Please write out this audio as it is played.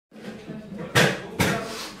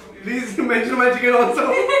Please mention my chicken also.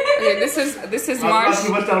 Okay, this is March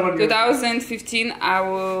 2015. I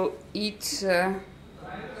will eat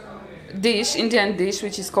Indian dish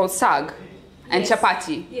which is called saag and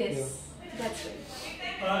chapati. Yes, that's right.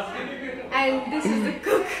 And this is the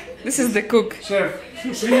cook. This is the cook. Chef.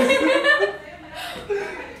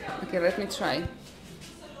 Okay, let me try.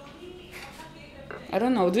 I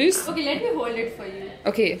don't know. Do you? Okay, let me hold it for you.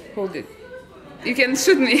 Okay, hold it. You can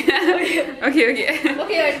shoot me. Okay.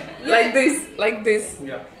 Okay, Like this.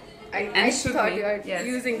 Yeah. I shoot thought me. you were Yes.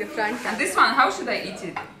 using the front And camera. this one, how should I eat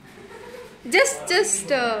it?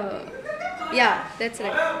 Yeah, that's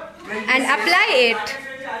right. And apply it.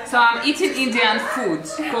 So I'm eating Indian food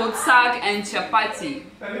called saag and chapati.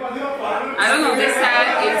 I don't know. This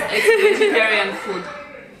saag is vegetarian food.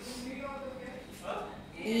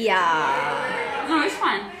 Yeah. No, it's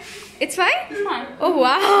fine. It's fine? It's fine. Oh,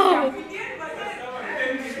 wow. Okay.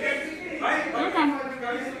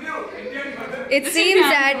 It seems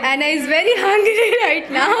that Anna is very hungry right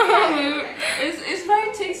now. It's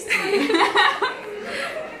very tasty.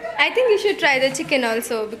 I think you should try the chicken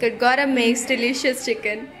also because Gaurav makes delicious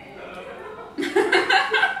chicken.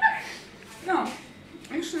 No,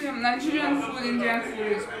 actually, Nigerian food, Indian food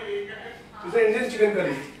is. It's an Indian chicken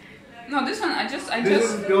curry. No, this one This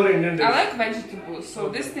is pure Indian dish. I like vegetables, so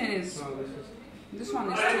this thing is. This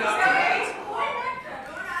one is tasty.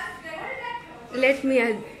 Let me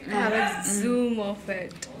have a zoom of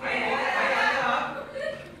it.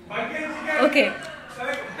 Okay.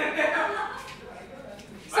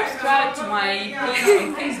 Subscribe to my page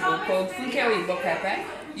on Facebook called Funke Oyinbo,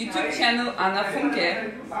 YouTube channel Anna Funke.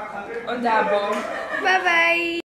 Odabo. Bye bye.